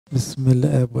بسم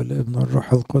الآب والابن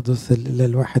والروح القدس الإله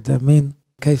الواحد آمين.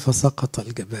 كيف سقط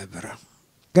الجبابرة؟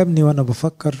 جابني وأنا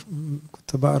بفكر،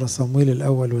 كنت بقرأ صمويل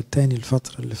الأول والتاني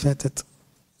الفترة اللي فاتت،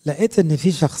 لقيت إن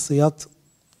في شخصيات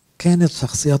كانت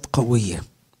شخصيات قوية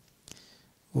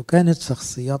وكانت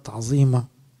شخصيات عظيمة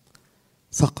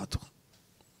سقطوا،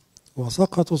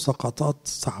 وسقطوا سقطات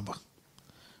صعبة،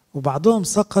 وبعضهم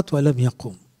سقط ولم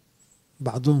يقوم،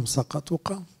 بعضهم سقط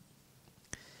وقام.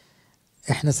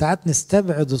 احنا ساعات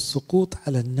نستبعد السقوط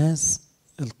على الناس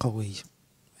القوية،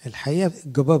 الحقيقة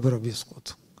الجبابرة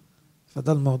بيسقطوا،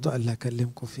 فده الموضوع اللي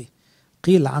هكلمكم فيه.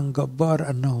 قيل عن جبار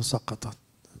أنه سقط.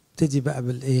 ابتدي بقى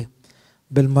بالإيه؟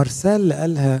 بالمرسال اللي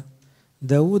قالها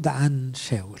داود عن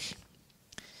شاول.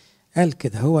 قال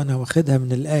كده، هو أنا واخدها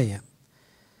من الآية: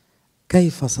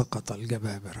 كيف سقط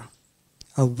الجبابرة؟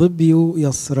 الظبي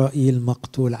يسرائيل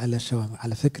مقتول على شوام.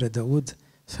 على فكرة داود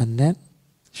فنان،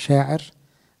 شاعر،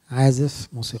 عازف،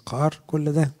 موسيقار،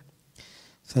 كل ده.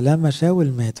 فلما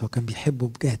شاول مات هو كان بيحبه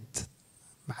بجد.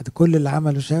 بعد كل اللي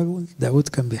عمله شاول، داود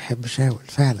كان بيحب شاول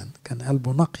فعلا، كان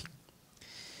قلبه نقي،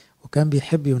 وكان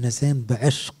بيحب يونسان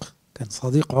بعشق، كان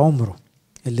صديق عمره،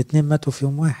 الاتنين ماتوا في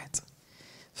يوم واحد.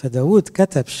 فداود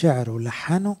كتب شعر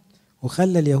ولحنه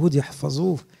وخلى اليهود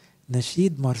يحفظوه،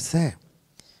 نشيد مرساه،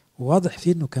 وواضح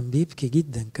فيه انه كان بيبكي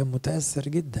جدا، كان متأثر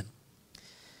جدا.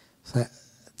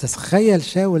 فتتخيل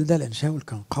شاول ده، لان شاول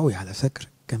كان قوي على فكرة،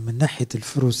 كان من ناحية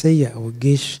الفروسية او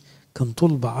الجيش كان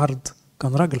طول بعرض،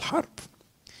 كان راجل حرب.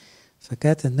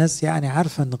 فكانت الناس يعني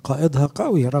عارفة ان قائدها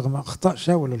قوي رغم اخطاء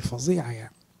شاول الفظيعة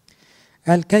يعني.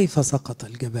 قال: كيف سقط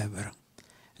الجبابرة؟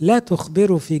 لا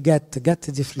تخبروا في جت. جت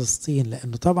دي فلسطين،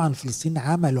 لانه طبعا فلسطين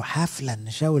عملوا حفلة ان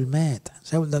شاول مات.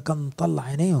 شاول ده كان مطلع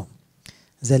عينيهم،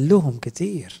 زلهم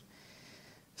كتير.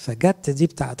 فجت دي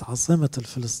بتاعت عاصمة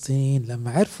الفلسطين،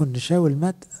 لما عرفوا ان شاول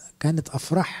مات كانت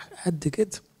افراح قد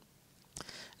كده.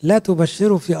 لا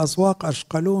تبشروا في اسواق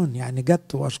اشقلون، يعني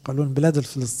جت واشقلون بلاد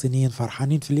الفلسطينيين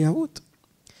فرحانين في اليهود.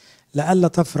 لألا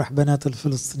تفرح بنات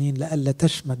الفلسطينيين، لألا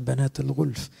تشمت بنات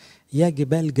الغلف. يا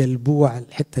جبال جلبوع،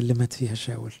 الحتة اللي مات فيها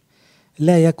شاول،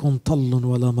 لا يكن طل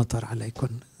ولا مطر عليكن.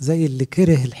 زي اللي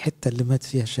كره الحتة اللي مات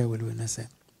فيها شاول ونسان،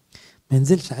 ما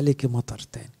ينزلش عليك مطر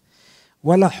تاني.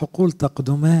 ولا حقول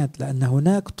تقدمات، لأن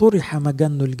هناك طرح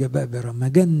مجن الجبابرة،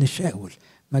 مجن شاول،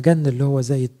 مجن اللي هو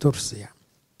زي الترس يعني،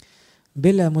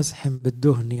 بلا مسحم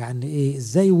بالدهن. يعني ايه؟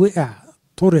 ازاي وقع؟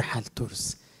 طرح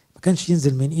الترس، ما كانش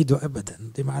ينزل من ايده ابدا،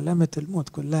 دي علامة الموت،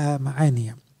 كلها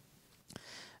معاني.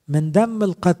 من دم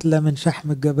القتلى من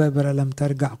شحم الجبابرة لم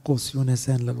ترجع قوس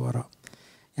يونسان للوراء.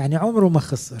 يعني عمره ما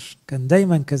خسر، كان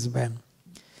دايما كسبان.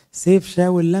 سيف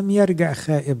شاول لم يرجع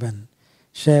خائبا.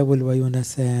 شاول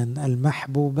ويونسان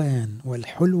المحبوبان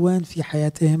والحلوان في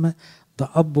حياتهما، ده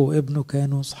أب وابنه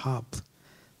كانوا صحاب.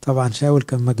 طبعا شاول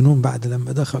كان مجنون بعد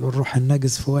لما دخلوا الروح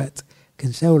النجس في وقت.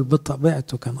 كان شاول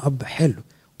بطبيعته كان أب حلو،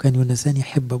 وكان يونسان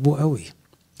يحب أبوه قوي،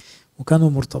 وكانوا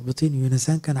مرتبطين.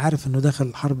 يونسان كان عارف أنه دخل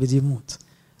الحرب دي موت،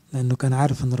 لأنه كان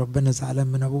عارف أن ربنا زعلان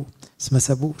من أبوه، بس ما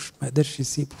سابوش، ما قدرش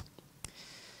يسيبه.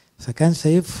 فكان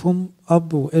شايفهم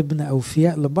أب وابن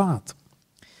أوفياء لبعض،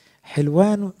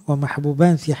 حلوان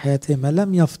ومحبوبان في حياتهما،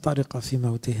 لم يفترقا في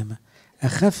موتهما،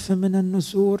 أخف من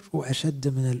النسور وأشد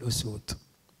من الأسود.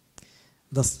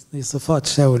 دي صفات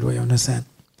شاول ويونسان،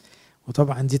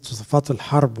 وطبعا دي صفات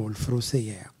الحرب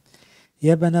والفروسية يعني.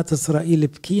 يا بنات إسرائيل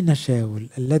ابكين شاول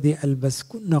الذي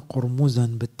ألبسكن قرمزا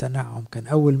بالتنعم. كان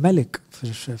أول ملك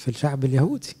في الشعب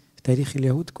اليهودي، في تاريخ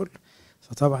اليهود كله.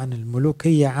 فطبعا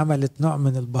الملوكية عملت نوع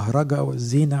من البهرجة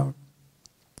والزينة.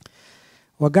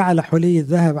 وجعل حلي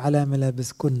الذهب على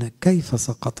ملابسكن. كيف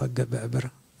سقط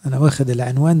الجبابرة؟ أنا واخد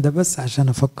العنوان ده بس عشان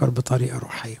أفكر بطريقة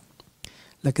روحية،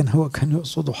 لكن هو كان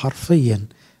يقصده حرفيا.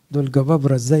 دول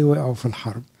جبابرة ازاي وقعوا في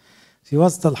الحرب؟ في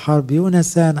وسط الحرب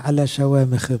يونسان على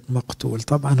شوامخ مقتول.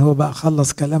 طبعا هو بقى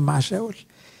خلص كلام مع شاول.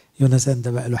 يونسان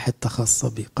ده بقى له حتة خاصة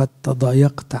بيه. قد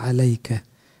تضايقت عليك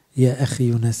يا أخي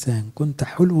يونسان، كنت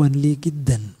حلوا لي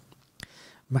جدا،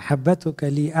 محبتك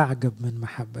لي أعجب من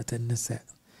محبة النساء.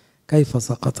 كيف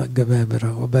سقط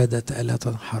الجبابرة وبادت آلات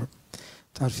الحرب.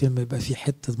 تعرفين لما يبقى في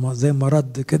حتة زي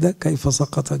مرد كده، كيف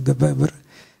سقط الجبابرة،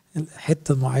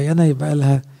 حتة معينة يبقى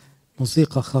لها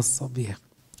موسيقى خاصة بها.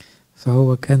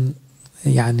 فهو كان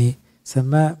يعني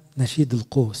سماه نشيد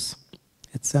القوس،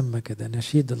 اتسمى كده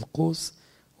نشيد القوس،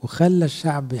 وخلى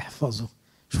الشعب يحفظه.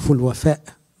 شوفوا الوفاء،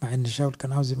 مع ان شاول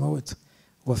كان عاوز يموته،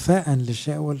 وفاء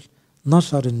لشاول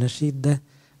نشر النشيد ده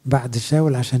بعد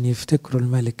شاول عشان يفتكروا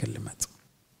الملك اللي مات.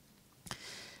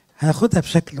 هناخدها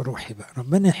بشكل روحي بقى.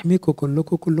 ربنا يحميكم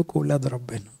كلكم، كلكم أولاد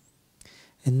ربنا،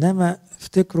 إنما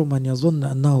افتكروا من يظن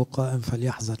أنه قائم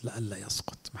فليحذر لئلا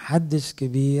يسقط. محدش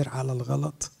كبير على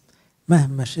الغلط،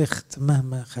 مهما شخت،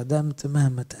 مهما خدمت،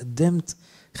 مهما تقدمت،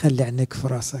 خلي عينيك في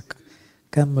راسك،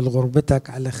 كمل غربتك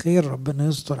على خير، ربنا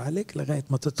يستر عليك لغاية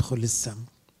ما تدخل السماء.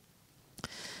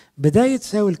 بداية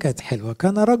شاول كانت حلوة.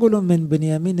 كان رجل من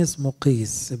بنيامين اسمه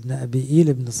قيس ابن أبيئيل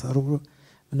ابن صارور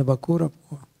ابن بكورة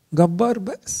جبار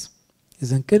بأس.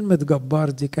 إذا كلمة جبار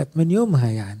دي كانت من يومها،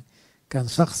 يعني كان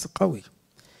شخص قوي.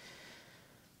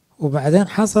 وبعدين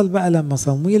حصل بقى لما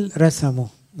صمويل رسمه،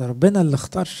 ده ربنا اللي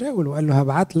اختار شاول وقال له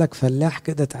هبعت لك فلاح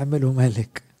كده تعمله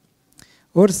ملك.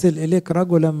 أرسل إليك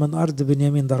رجلا من أرض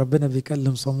بنيامين، ده ربنا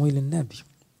بيكلم صمويل النبي،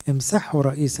 امسحه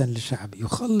رئيسا لشعبي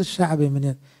يخلص شعبي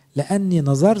من لأني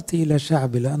نظرت إلى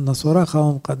شعبي لأن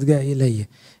صراخهم قد جاء إلي.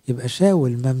 يبقى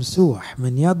شاول ممسوح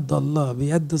من يد الله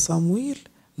بيد صمويل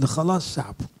لخلاص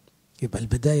شعبه. يبقى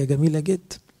البداية جميلة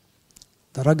جدا.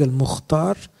 ده راجل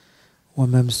مختار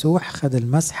وممسوح، خد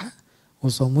المسحة،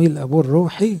 وصمويل أبوه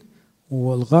الروحي،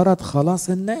 والغرض خلاص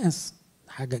الناس.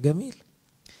 حاجة جميلة.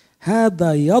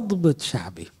 هذا يضبط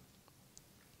شعبي.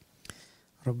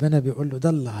 ربنا بيقول له ده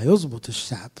اللي هيضبط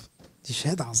الشعب. دي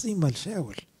شهادة عظيمة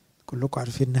لشاول. كلكم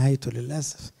عارفين نهايته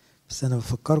للأسف، بس أنا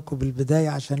بفكركم بالبداية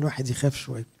عشان الواحد يخاف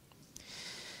شوية.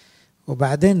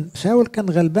 وبعدين شاول كان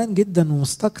غلبان جدا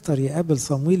ومستكتر يقابل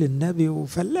صمويل النبي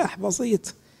وفلاح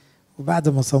بسيط. وبعد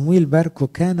ما صمويل باركه،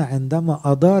 كان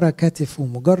عندما أدار كتفه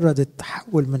مجرد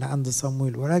التحول من عند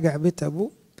صمويل وراجع بيت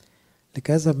أبوه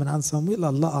لكذا من عند صمويل،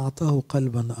 الله أعطاه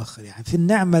قلبا آخر. يعني في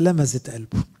النعمة لمست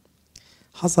قلبه،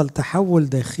 حصل تحول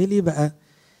داخلي،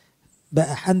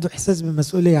 بقى عنده إحساس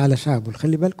بمسؤولية على شعبه.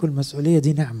 خلي بالكم المسؤولية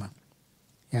دي نعمة.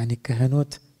 يعني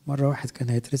الكهنوت، مرة واحد كان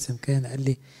هيترسم كان قال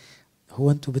لي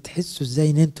هو أنتوا بتحسوا إزاي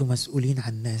إن أنتوا مسؤولين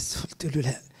عن الناس؟ قلت له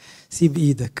لا، سيب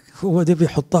إيدك، هو ده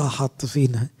بيحطها حط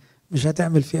فينا، مش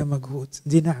هتعمل فيها مجهود،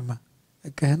 دي نعمة.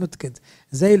 الكهنوت كده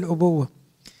زي الأبوة.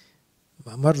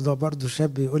 مرضى برضو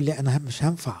شاب يقول لي أنا مش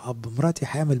هنفع أب، مراتي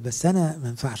حامل بس أنا ما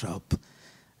ينفعش أب،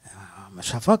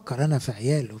 مش هفكر أنا في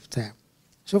عياله وبتاع.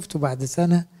 شفته بعد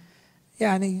سنة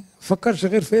يعني فكرش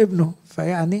غير في ابنه.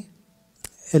 فيعني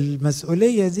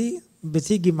المسؤولية دي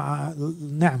بتيجي مع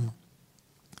النعمة.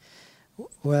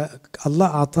 والله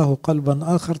أعطاه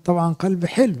قلبا آخر، طبعا قلب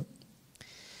حلو.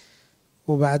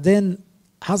 وبعدين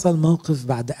حصل موقف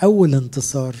بعد أول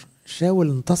انتصار، شاول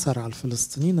انتصر على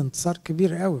الفلسطينيين انتصار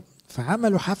كبير قوي،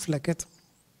 فعملوا حفلة كده.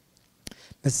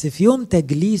 بس في يوم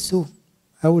تجليسه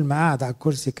أول ما قعد على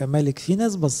الكرسي كملك، في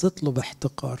ناس بصت له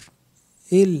باحتقار.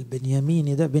 إيه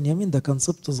البنياميني ده؟ بنيامين ده كان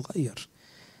سبط صغير،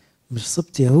 مش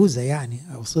سبط يهوذا يعني،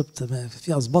 أو سبط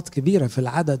في أسباط كبيرة في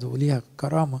العدد وليها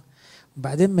كرامة،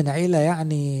 وبعدين من عيلة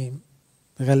يعني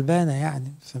غلبانة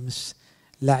يعني، فمش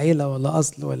لا عيلة ولا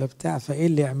أصل ولا بتاع، فإيه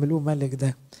اللي يعملوه ملك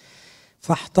ده؟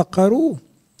 فاحتقروه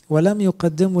ولم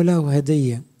يقدموا له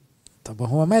هدية. طب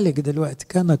هو ملك دلوقتي،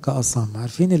 كان كأصم.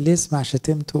 عارفين اللي يسمع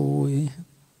شتمته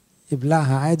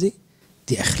ويبلعها عادي؟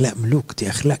 دي أخلاق ملوك، دي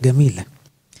أخلاق جميلة،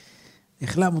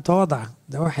 أخلاق متواضعة.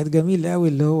 ده واحد جميل قوي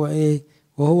اللي هو إيه،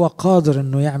 وهو قادر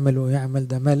إنه يعمل ويعمل،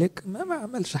 ده ملك ما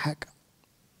عملش حاجة.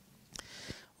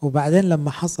 وبعدين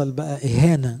لما حصل بقى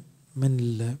إهانة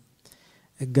من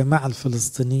الجماعة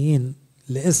الفلسطينيين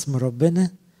لاسم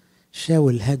ربنا،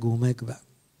 شاول هاج وماج بقى،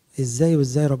 ازاي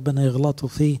وازاي ربنا يغلطوا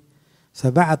فيه.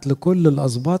 فبعت لكل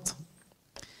الأسباط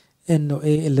انه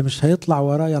ايه، اللي مش هيطلع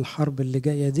ورايا الحرب اللي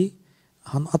جاية دي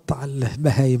هنقطع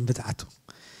البهايم بتاعته.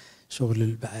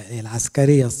 شغل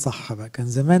العسكرية الصح بقى. كان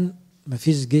زمان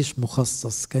مفيش جيش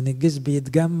مخصص، كان الجيش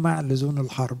بيتجمع لزون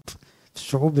الحرب. في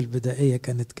الشعوب البدائية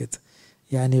كانت كده،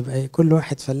 يعني يبقى كل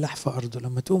واحد فلاح في أرضه،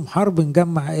 لما تقوم حرب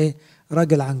نجمع ايه،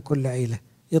 راجل عن كل عيلة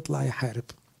يطلع يحارب.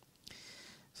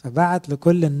 فبعت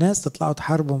لكل الناس تطلعوا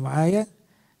تحاربوا معايا.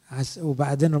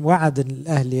 وبعدين وعد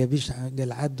الأهل يبيش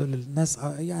جلعاد دول الناس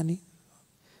يعني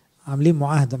عاملين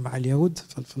معاهدة مع اليهود،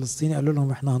 فالفلسطيني قالوا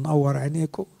لهم احنا هنقور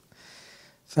عينيكم.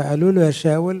 فقالوا له يا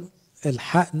شاول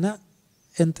الحقنا،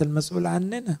 انت المسؤول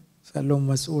عننا. فقال لهم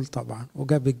مسؤول طبعا،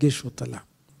 وجاب الجيش وطلع.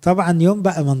 طبعا يوم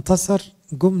بقى ما انتصر،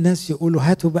 جم ناس يقولوا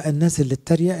هاتوا بقى الناس اللي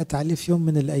اتريقت عليه في يوم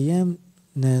من الأيام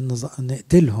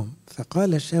نقتلهم.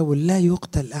 فقال شاول لا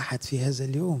يقتل أحد في هذا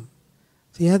اليوم،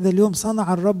 في هذا اليوم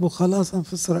صنع الرب خلاصا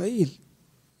في إسرائيل.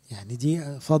 يعني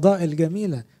دي فضائل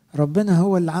جميلة، ربنا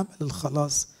هو اللي عمل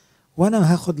الخلاص،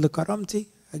 وأنا هاخد لكرامتي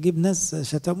أجيب ناس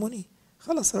شتموني،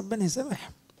 خلاص ربنا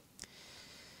يسامحهم.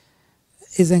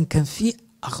 إذا كان في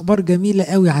أخبار جميلة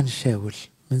قوي عن شاول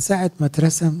من ساعة ما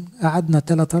اترسم. قعدنا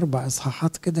 3-4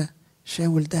 إصحاحات كده،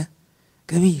 شاول ده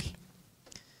جميل،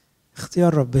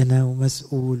 اختيار ربنا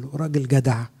ومسؤول وراجل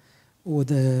جدع،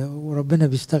 وربنا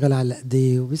بيشتغل على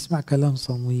ايديه وبيسمع كلام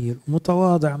صمويل،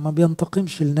 ومتواضع ما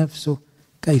بينتقمش لنفسه.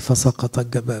 كيف سقط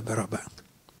الجبابرة بقى.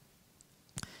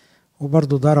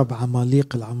 وبرضه ضرب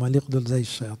عماليق. العماليق دول زي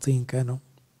الشياطين كانوا.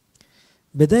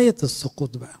 بداية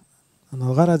السقوط بقى، أنا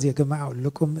الغرض يا جماعة أقول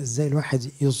لكم إزاي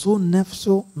الواحد يصون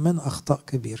نفسه من أخطاء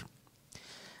كبيرة.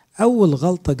 أول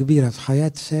غلطة كبيرة في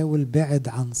حياة شاول بعد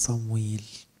عن صمويل.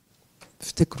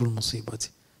 افتكروا المصيبة دي.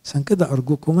 عشان كده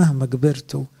أرجوكم مهما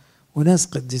كبرتوا وناس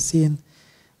قديسين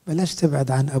بلاش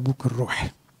تبعد عن أبوك الروحي.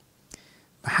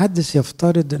 محدش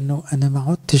يفترض أنه أنا ما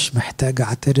عدتش محتاج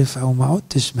أعترف أو ما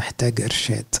عدتش محتاج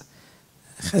إرشاد.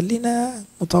 خلينا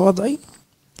متواضعين،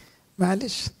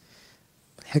 معلش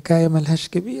الحكاية ملهاش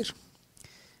كبير.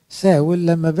 شاول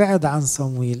لما بعد عن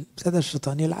صمويل ابتدى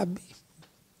الشيطان يلعب بيه.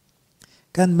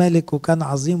 كان ملك وكان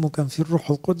عظيم وكان فيه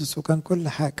الروح القدس وكان كل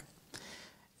حاجة.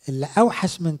 اللي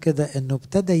أوحش من كده أنه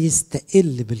ابتدى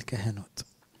يستقل بالكهنوت،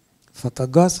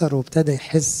 فتجاسر وابتدى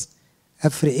يحس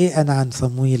أفرق إيه أنا عن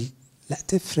صمويل؟ لا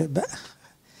تفرق بقى،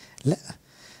 لا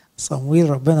صمويل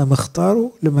ربنا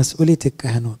مختاره لمسؤولية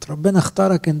الكهنوت، ربنا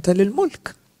اختارك أنت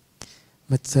للملك.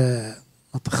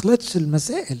 ما تخلطش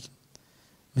المسائل.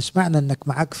 مش معنى أنك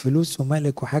معاك فلوس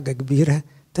ومالك وحاجة كبيرة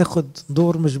تاخد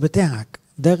دور مش بتاعك،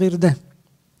 ده غير ده.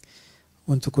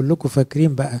 وانتوا كلكم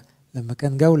فاكرين بقى لما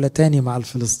كان جولة تاني مع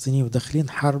الفلسطينيين وداخلين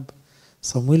حرب،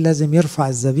 صمويل لازم يرفع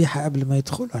الذبيحة قبل ما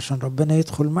يدخل عشان ربنا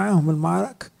يدخل معاهم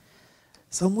المعركة.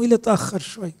 صمويل اتأخر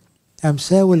شوي، قام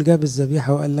شاول جاب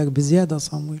الذبيحة وقال لك بزيادة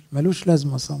صمويل، ملوش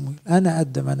لازمة صمويل، أنا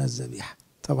أقدم أنا الذبيحة.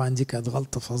 طبعا دي كانت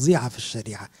غلطة فظيعة في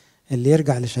الشريعة. اللي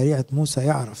يرجع لشريعة موسى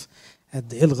يعرف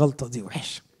قد إيه الغلطة دي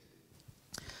وحش.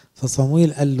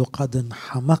 فصمويل قال له قد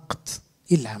انحمقت،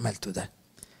 إيه اللي عملته ده؟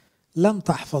 لم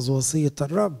تحفظ وصية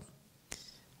الرب.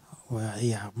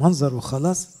 وهي منظر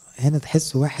وخلاص. هنا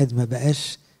تحس واحد ما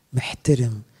بقاش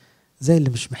محترم، زي اللي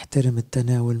مش محترم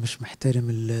التناول، مش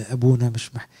محترم أبونا،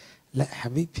 لا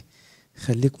حبيبي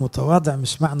خليك متواضع.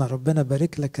 مش معنى ربنا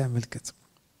بارك لك اعمل كده.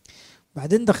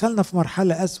 بعدين دخلنا في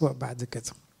مرحلة أسوأ بعد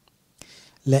كده.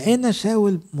 لقينا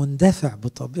شاول مندفع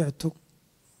بطبيعته،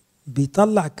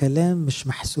 بيطلع كلام مش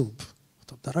محسوب.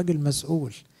 طب ده راجل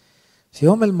مسؤول. في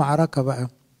يوم المعركة بقى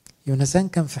يونسان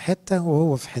كان في حتة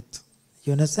وهو في حتة.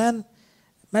 يونسان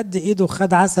مد ايده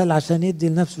وخد عسل عشان يدي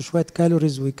لنفسه شوية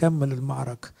كالوريز ويكمل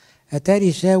المعركة.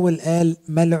 أتاري شاول قال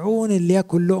ملعون اللي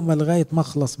ياكل لقمة لغاية ما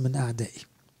اخلص من أعدائي.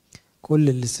 كل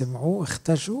اللي سمعوه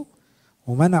اختشوا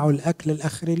ومنعوا الأكل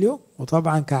لآخر اليوم.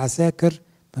 وطبعا كعساكر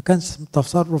ما كانش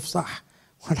تصرف صح،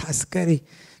 والعسكري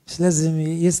مش لازم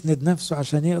يسند نفسه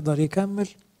عشان يقدر يكمل،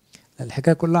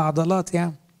 الحكاية كلها عضلات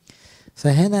يعني.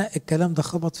 فهنا الكلام ده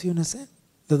خبط فيه يونسان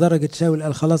لدرجة شاول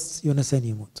قال خلاص يونسان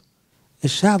يموت.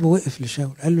 الشعب وقف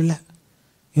لشاول قال له لا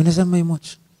يونسان ما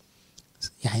يموتش.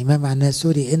 يعني ما معناه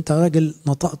سوري انت راجل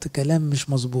نطقت كلام مش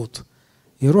مظبوط،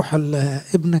 يروح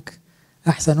ابنك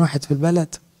احسن واحد في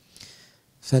البلد.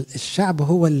 فالشعب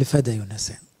هو اللي فدى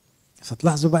يونسان.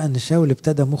 فتلاحظوا بقى ان شاول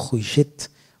ابتدى مخه يشت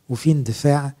وفي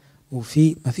اندفاع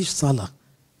وفي مفيش صلاة،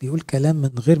 بيقول كلام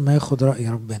من غير ما ياخد رأي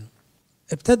ربنا.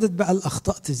 ابتدت بقى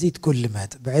الأخطاء تزيد كل ما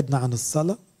بعدنا عن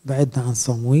الصلاة، بعدنا عن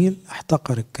صمويل،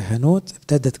 احتقر الكهنوت،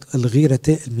 ابتدت الغيرة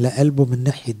تملأ قلبه من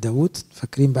ناحية داود.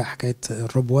 فاكرين بقى حكاية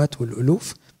الربوات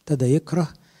والألوف، ابتدى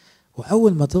يكره.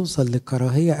 وأول ما توصل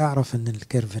للكراهية اعرف ان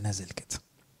الكيرف نازل كده.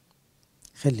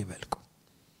 خلي بالكم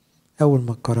أول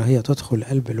ما الكراهية تدخل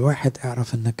قلب الواحد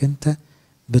اعرف انك انت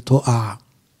بتقع،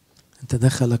 انت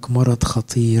دخلك مرض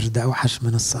خطير، ده أوحش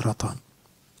من السرطان.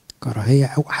 كراهية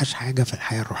أوحش حاجة في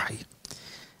الحياة الروحية،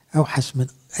 أوحش من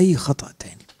أي خطأ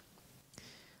تاني.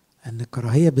 أن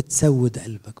الكراهية بتسود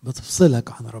قلبك،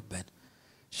 بتفصلك عن ربنا.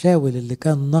 شاول اللي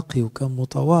كان نقي وكان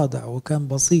متواضع وكان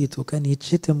بسيط وكان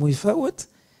يتشتم ويفوت،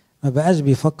 ما بقاش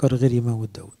بيفكر غير يموت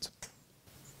داود.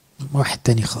 واحد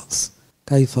تاني خالص.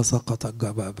 كيف سقط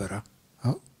الجبابرة؟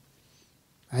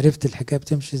 عرفت الحكاية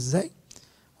بتمشي ازاي؟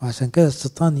 وعشان كده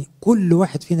الشيطان كل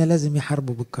واحد فينا لازم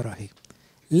يحاربه بالكراهية.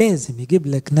 لازم يجيب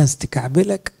لك ناس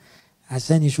تكعبلك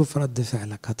عشان يشوف رد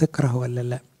فعلك، هتكره ولا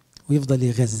لا، ويفضل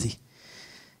يغذي،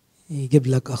 يجيب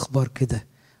لك أخبار كده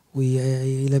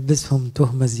ويلبسهم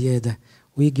تهمة زيادة.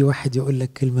 ويجي واحد يقول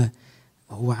لك كلمة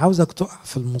هو عاوزك تقع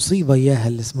في المصيبة إياها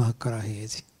اللي اسمها الكراهية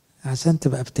دي عشان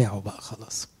تبقى بتاعه بقى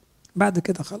خلاص. بعد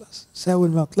كده خلاص ساول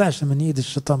ما طلعش من ايد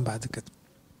الشيطان بعد كده.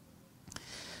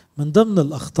 من ضمن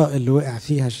الأخطاء اللي وقع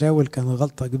فيها شاول كان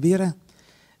غلطة كبيرة،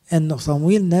 أنه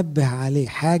صمويل نبه عليه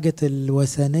حاجة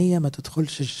الوثنية ما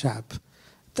تدخلش الشعب.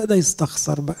 ابتدى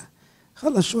يستخسر بقى،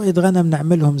 خلاص شوية غنم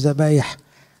نعملهم ذبايح،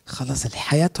 خلاص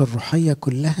الحياة الروحية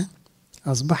كلها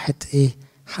أصبحت إيه؟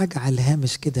 حاجة على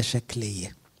الهامش كده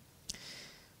شكلية.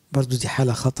 برضو دي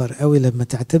حالة خطر قوي لما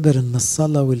تعتبر أن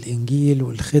الصلاة والإنجيل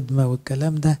والخدمة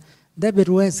والكلام ده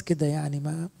برواز كده، يعني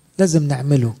ما لازم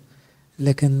نعمله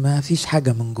لكن ما فيش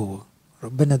حاجة من جوه،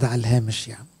 ربنا ده على الهامش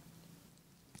يعني.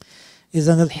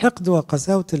 إذن الحقد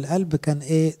وقساوة القلب كان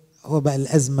إيه؟ هو بقى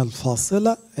الأزمة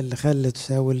الفاصلة اللي خلت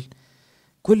شاول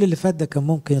كل اللي فات ده كان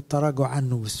ممكن التراجع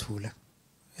عنه بسهولة.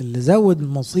 اللي زود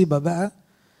المصيبة بقى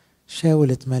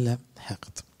شاول اتملى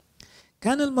حقد.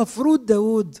 كان المفروض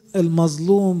داود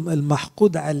المظلوم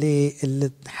المحقود عليه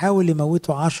اللي حاول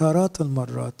يموته عشرات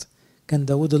المرات، كان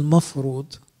داود المفروض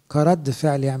كرد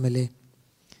فعل يعمل ايه؟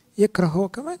 يكره هو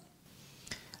كمان،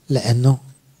 لأنه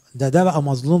ده بقى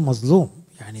مظلوم.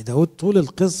 يعني داود طول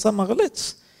القصة ما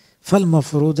غلطش،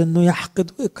 فالمفروض انه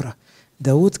يحقد ويكره.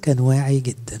 داود كان واعي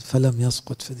جدا فلم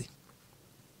يسقط في دي.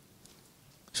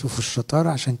 شوفوا الشطارة،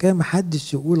 عشان كده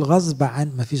محدش يقول غصب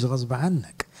عن، مفيش غصب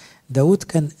عنك. داود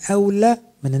كان أولى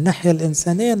من الناحية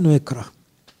الإنسانية انه يكره.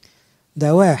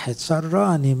 ده واحد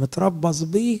شراني متربص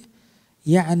بيه،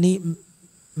 يعني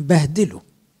بهدله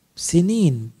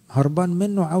سنين، هربان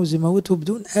منه، عاوز يموته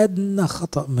بدون أدنى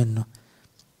خطأ منه.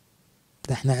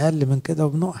 ده احنا أقل من كده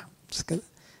وبنقع، بس كده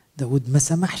داود ما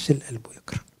سمحش القلب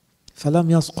يكره،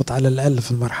 فلم يسقط على الأقل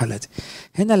في المرحلة دي.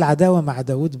 هنا العداوة مع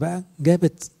داود بقى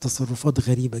جابت تصرفات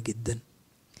غريبة جدا.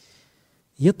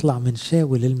 يطلع من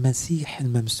شاول المسيح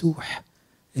الممسوح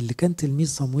اللي كان تلميذ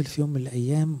صمويل في يوم من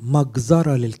الأيام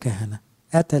مجزرة للكهنة،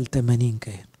 قتل 80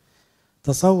 كاهن.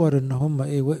 تصور ان هم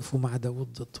ايه، وقفوا مع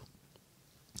داود ضده،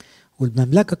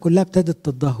 والمملكة كلها ابتدت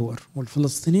تتدهور،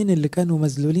 والفلسطينيين اللي كانوا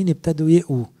مذلولين ابتدوا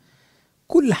يقووا.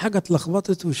 كل حاجة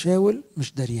اتلخبطت وشاول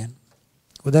مش دريان.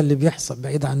 وده اللي بيحصل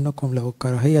بعيد عنكم، لو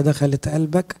الكراهية دخلت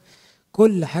قلبك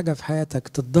كل حاجة في حياتك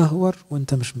تتدهور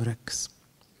وانت مش مركز،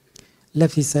 لا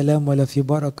في سلام ولا في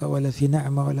بركة ولا في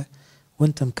نعمة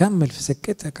وانت مكمل في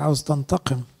سكتك عاوز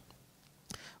تنتقم.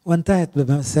 وانتهت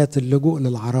بمأساة اللجوء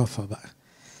للعرافة بقى.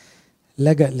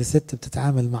 لجأ لست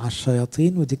بتتعامل مع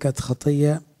الشياطين، ودي كانت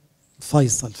خطية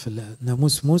فيصل في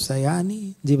ناموس موسى.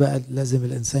 يعني دي بقى لازم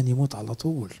الإنسان يموت على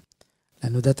طول،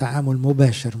 لأنه ده تعامل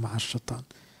مباشر مع الشيطان.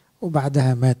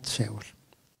 وبعدها مات شاول.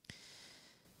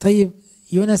 طيب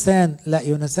يونسان، لا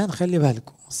يونسان خلي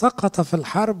بالكم سقط في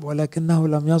الحرب ولكنه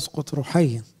لم يسقط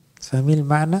روحيا. فاهمين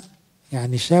المعنى؟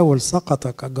 يعني شاول سقط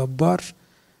كجبار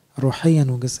روحيا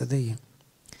وجسديا،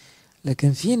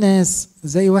 لكن في ناس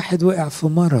زي واحد وقع في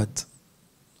مرض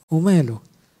وماله،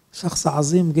 شخص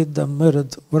عظيم جدا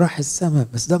مرض وراح السماء،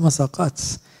 بس ده ما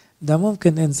سقطش. ده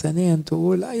ممكن إنسانيا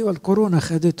تقول أيوة الكورونا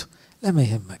خدته، لا ما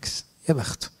يهمكش، يا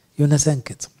بخته. يونسان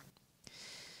كده،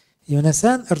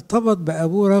 يونسان ارتبط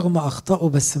بأبوه رغم أخطائه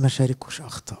بس ما شاركوش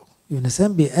أخطائه.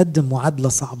 يونسان بيقدم معادلة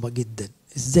صعبة جدا،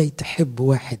 إزاي تحب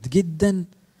واحد جدا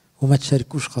وما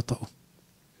تشاركوش خطأه؟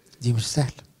 دي مش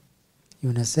سهلة.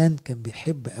 يونسان كان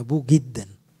بيحب أبوه جدا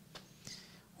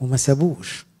وما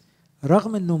سابوش،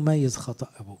 رغم أنه مميز خطأ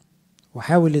أبوه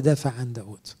وحاول يدافع عن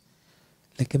داود،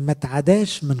 لكن ما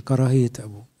تعداش من كراهية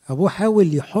أبوه. أبوه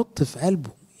حاول يحط في قلبه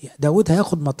داود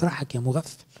هياخد مطرحك يا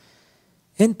مغفل،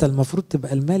 انت المفروض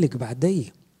تبقى الملك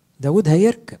بعديه، داود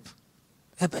هيركب.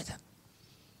 ابدا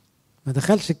ما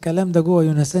دخلش الكلام ده جوه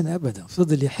يونسان ابدا،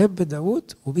 فضل يحب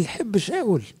داود وبيحب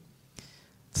شاول.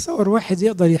 تصور واحد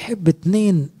يقدر يحب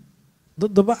 2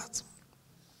 ضد بعض،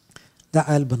 ده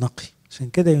قلب نقي. عشان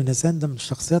كده يونسان ده من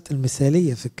الشخصيات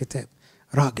المثالية في الكتاب.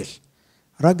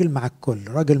 راجل مع الكل،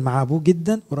 راجل مع ابوه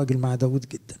جدا وراجل مع داود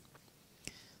جدا،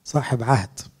 صاحب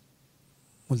عهد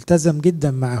ملتزم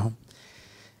جدا معهم.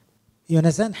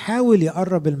 يونسان حاول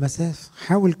يقرب المسافة،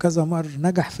 حاول كذا مرة،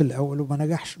 نجح في الأول وما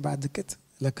نجحش بعد كده،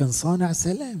 لكن صانع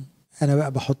سلام. أنا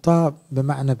بقى بحطها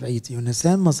بمعنى بعيد.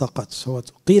 يونسان ما سقطش، هو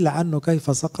قيل عنه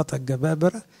كيف سقط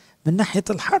الجبابرة من ناحية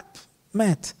الحرب،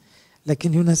 مات.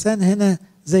 لكن يونسان هنا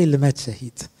زي اللي مات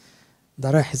شهيد،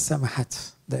 ده رايح السما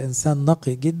حتف. ده إنسان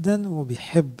نقي جدا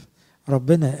وبيحب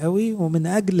ربنا قوي، ومن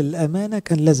أجل الأمانة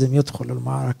كان لازم يدخل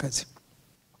المعركة دي،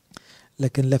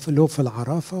 لكن لا له في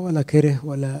العرافة ولا كره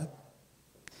ولا.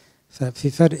 ففي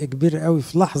فرق كبير قوي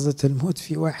في لحظة الموت.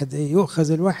 في واحد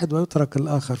يؤخذ الواحد ويترك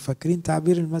الآخر، فاكرين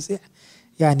تعبير المسيح؟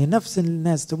 يعني نفس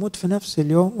الناس تموت في نفس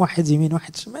اليوم، واحد يمين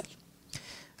واحد شمال،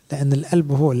 لأن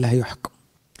القلب هو اللي هيحكم.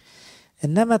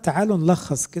 إنما تعالوا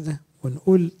نلخص كده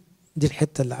ونقول دي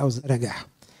الحتة اللي عاوز أراجعها.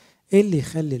 إيه اللي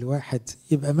يخلي الواحد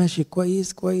يبقى ماشي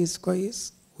كويس كويس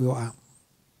كويس ويقع؟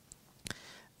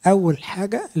 أول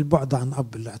حاجة البعد عن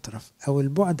أب الاعتراف أو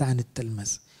البعد عن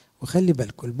التلمذة. وخلي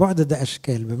بالكم البعد ده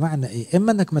أشكال، بمعنى إيه؟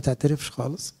 إما أنك ما تعترفش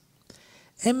خالص،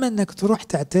 إما أنك تروح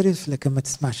تعترف لكن ما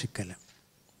تسمعش الكلام،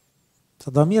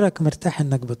 فضميرك مرتاح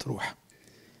أنك بتروح.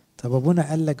 طب أبونا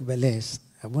قال لك بلاش،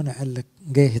 أبونا قال لك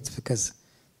جاهد في كذا،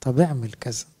 طب اعمل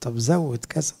كذا، طب زود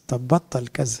كذا، طب بطل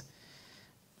كذا،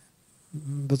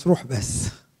 بتروح بس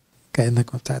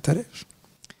كأنك ما بتعترفش.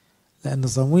 لأن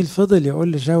صمويل فضل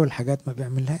يقول لشاول حاجات ما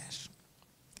بيعملهاش.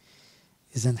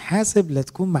 إذن حاسب لا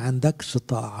تكون ما عندكش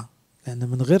طاعة، لأن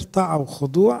من غير طاعة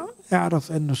وخضوع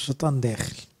اعرف إنه الشيطان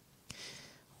داخل،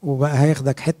 وبقى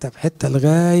هياخدك حتة بحتة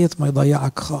لغاية ما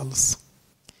يضيعك خالص.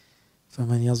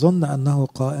 فمن يظن أنه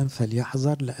قائم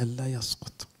فليحذر لئلا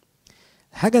يسقط.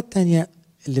 الحاجة التانية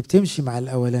اللي بتمشي مع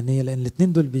الأولانية، لأن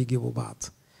الاتنين دول بيجيبوا بعض،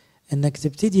 إنك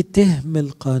تبتدي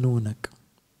تهمل قانونك.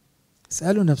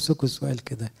 اسألوا نفسكوا سؤال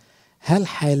كده: هل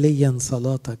حاليا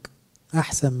صلاتك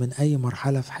أحسن من أي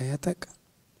مرحلة في حياتك؟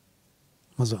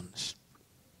 ما ظنش.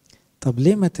 طب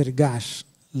ليه ما ترجعش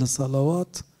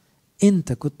لصلوات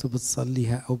انت كنت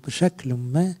بتصليها او بشكل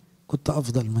ما كنت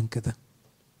افضل من كده؟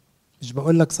 مش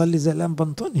بقول لك صلي زي الانبا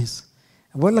انطونيوس،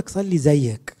 بقول لك صلي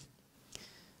زيك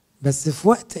بس في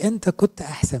وقت انت كنت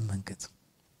احسن من كده.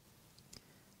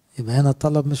 يبقى هنا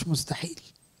الطلب مش مستحيل،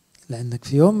 لانك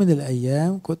في يوم من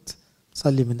الايام كنت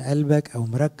تصلي من قلبك او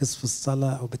مركز في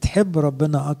الصلاة او بتحب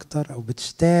ربنا اكتر او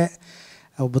بتشتاق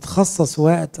او بتخصص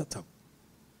وقت. طب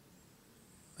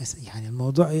يعني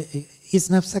الموضوع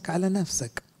قيس نفسك على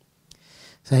نفسك.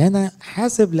 فهنا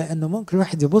حاسب، لأنه ممكن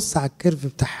الواحد يبص على الكيرف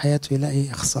بتاع حياته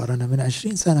يلاقي خسارة، أنا من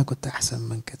 20 سنة كنت أحسن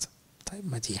من كده.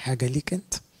 طيب ما دي حاجة ليك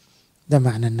أنت، ده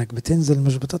معنى أنك بتنزل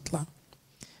مش بتطلع،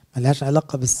 ملهاش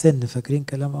علاقة بالسن. فاكرين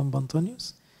كلام أنبا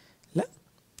أنطونيوس؟ لا،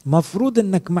 مفروض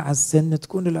أنك مع السن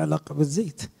تكون العلاقة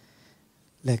بتزيد،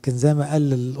 لكن زي ما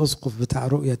قال الأسقف بتاع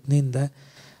رؤية 2 ده،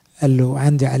 قال له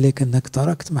عندي عليك أنك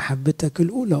تركت محبتك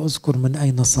الأولى، أذكر من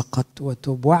أين سقطت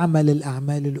وتوب واعمل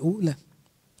الأعمال الأولى.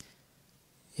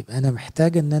 يبقى أنا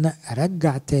محتاج أن أنا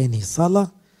أرجع تاني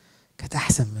صلاة كانت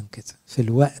أحسن من كده، في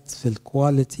الوقت، في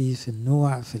الكواليتي، في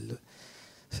النوع، في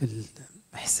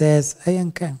الإحساس،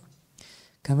 أيا كان.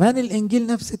 كمان الإنجيل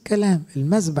نفس الكلام،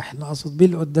 المسبح اللي أقصد بيه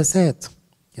القداسات،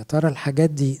 يا ترى الحاجات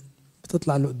دي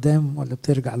بتطلع لقدام ولا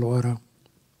بترجع لورا؟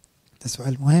 ده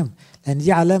سؤال مهم، لأن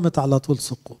دي علامة على طول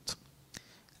سقوط.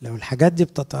 لو الحاجات دي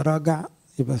بتتراجع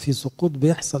يبقى في سقوط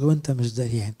بيحصل وانت مش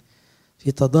دريان،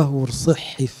 في تدهور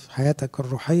صحي في حياتك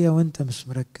الروحية وانت مش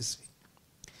مركز فيه.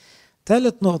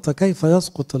 ثالث نقطة: كيف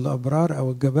يسقط الأبرار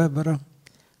أو الجبابرة؟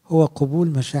 هو قبول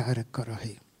مشاعر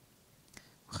الكراهية.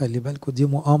 وخلي بالكم دي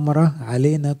مؤامرة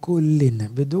علينا كلنا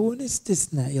بدون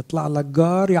استثناء. يطلع لك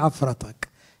جار يعفرتك،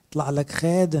 يطلع لك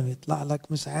خادم، يطلع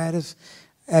لك مش عارف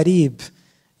قريب،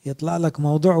 يطلع لك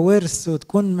موضوع ورث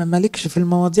وتكون مالكش في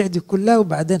المواضيع دي كلها،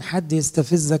 وبعدين حد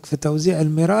يستفزك في توزيع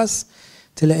الميراث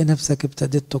تلاقي نفسك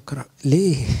ابتديت تكره.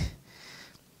 ليه؟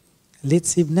 ليه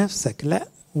تسيب نفسك؟ لا،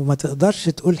 وما تقدرش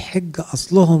تقول حجة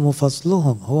أصلهم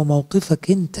وفصلهم. هو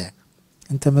موقفك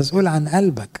انت مسؤول عن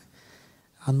قلبك،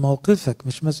 عن موقفك،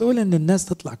 مش مسؤول ان الناس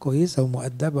تطلع كويسة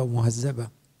ومؤدبة ومهذبة،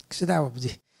 مش دعوة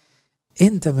بدي.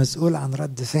 انت مسؤول عن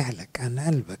رد فعلك، عن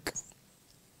قلبك.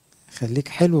 خليك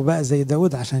حلو بقى زي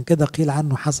داود، عشان كده قيل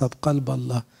عنه حسب قلب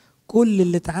الله. كل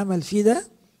اللي اتعمل فيه ده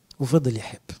وفضل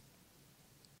يحب.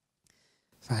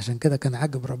 فعشان كده كان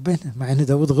عاجب ربنا، مع ان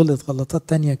داود غلط غلطات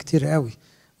تانية كتير قوي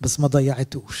بس ما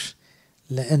ضيعتوش،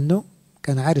 لانه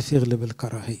كان عارف يغلب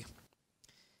الكراهية.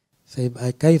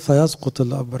 فيبقى كيف يسقط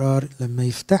الأبرار؟ لما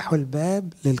يفتحوا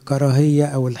الباب للكراهية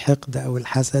أو الحقد أو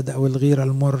الحسد أو الغيرة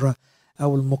المرة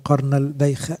أو المقارنة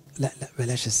البايخة. لا لا،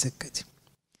 بلاش السكة دي،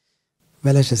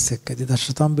 بلاش السكة دي. ده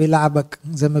الشيطان بيلعبك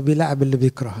زي ما بيلعب اللي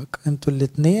بيكرهك، انتوا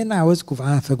الاتنين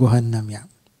عاوزكم في جهنم يعني.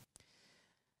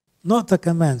 نقطة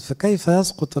كمان: فكيف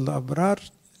يسقط الأبرار؟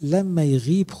 لما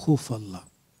يغيب خوف الله.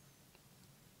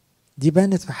 دي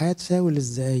بانت في حياة شاول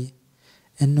ازاي؟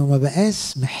 انه ما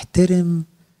بقاش محترم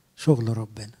شغل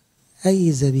ربنا،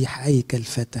 اي ذبيحة اي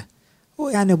كلفتة. هو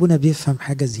يعني ابونا بيفهم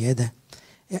حاجة زيادة؟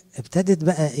 ابتدت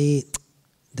بقى ايه؟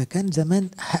 ده كان زمان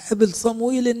هقابل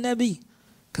صمويل النبي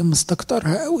كان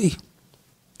مستكترها قوي،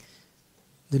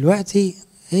 دلوقتي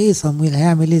ايه صمويل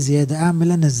هيعمل ايه زيادة؟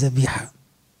 اعمل انا الذبيحة.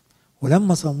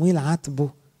 ولما صمويل عاتبه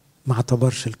ما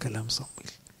اعتبرش الكلام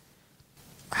صمويل،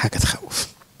 حاجة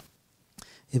تخوف.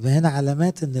 يبقى هنا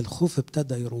علامات ان الخوف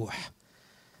ابتدى يروح.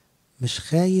 مش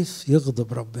خايف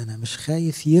يغضب ربنا، مش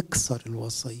خايف يكسر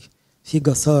الوصية. في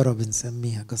جسارة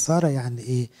بنسميها. جسارة يعني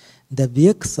ايه؟ ده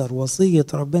بيكسر وصية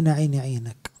ربنا، عيني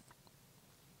عينك،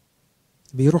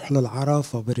 بيروح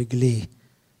للعرافة برجليه.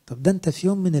 طب ده انت في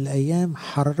يوم من الايام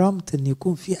حرمت ان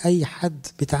يكون في اي حد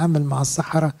بيتعامل مع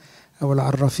السحرة او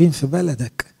العرافين في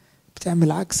بلدك،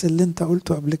 بتعمل عكس اللي انت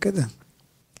قلته قبل كده.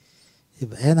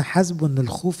 يبقى هنا حاسبه ان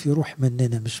الخوف يروح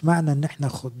مننا. مش معنى ان احنا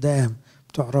خدام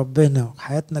بتوع ربنا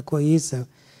وحياتنا كويسة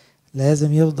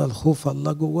لازم يفضل خوف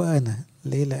الله جوانا.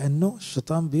 ليه؟ لانه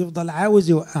الشيطان بيفضل عاوز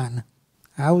يوقعنا،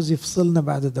 عاوز يفصلنا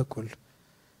بعد ده كله.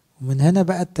 ومن هنا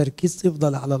بقى التركيز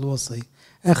يفضل على الوصية.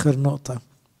 اخر نقطة: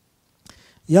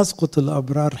 يسقط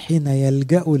الابرار حين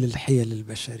يلجأوا للحيل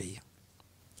البشرية.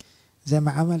 زي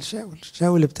ما عمل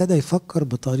شاول ابتدى يفكر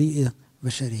بطريقة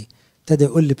بشرية، ابتدى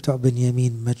يقول لي بتوع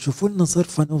بنيامين ما تشوفوا لنا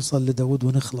صرفة نوصل لداود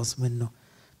ونخلص منه،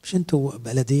 مش انتوا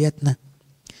بلدياتنا؟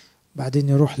 بعدين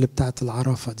يروح لبتاعة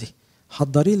العرافة دي،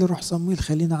 حضري لي روح صمويل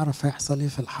خليني اعرف هيحصل ايه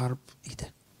في الحرب. ايه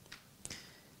ده؟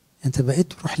 انت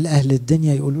بقيت تروح لأهل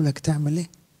الدنيا يقولوا لك تعمل ايه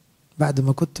بعد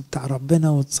ما كنت بتاع ربنا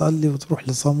وتصلي وتروح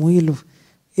لصمويل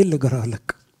ايه اللي جرى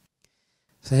لك؟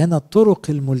 فهنا الطرق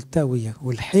الملتوية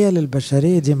والحيل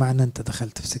البشرية دي معنى انت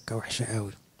دخلت في سكة وحشة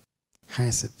قوي.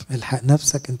 حاسب، الحق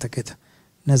نفسك، انت كده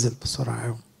نازل بسرعة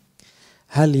قوي.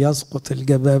 هل يسقط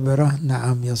الجبابرة؟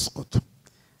 نعم يسقط،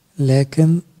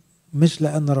 لكن مش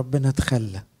لأن ربنا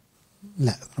تخلى،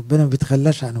 لا، ربنا ما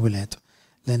بيتخلاش عن ولاده،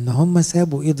 لأن هم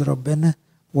سابوا إيد ربنا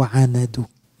وعاندوا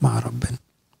مع ربنا.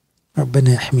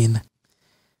 ربنا يحمينا.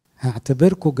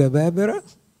 هعتبركم جبابرة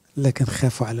لكن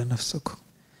خافوا على نفسكم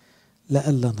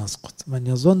لئلا نسقط. من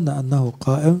يظن أنه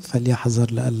قائم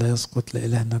فليحذر لئلا يسقط.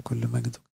 لإلهنا كل مجد.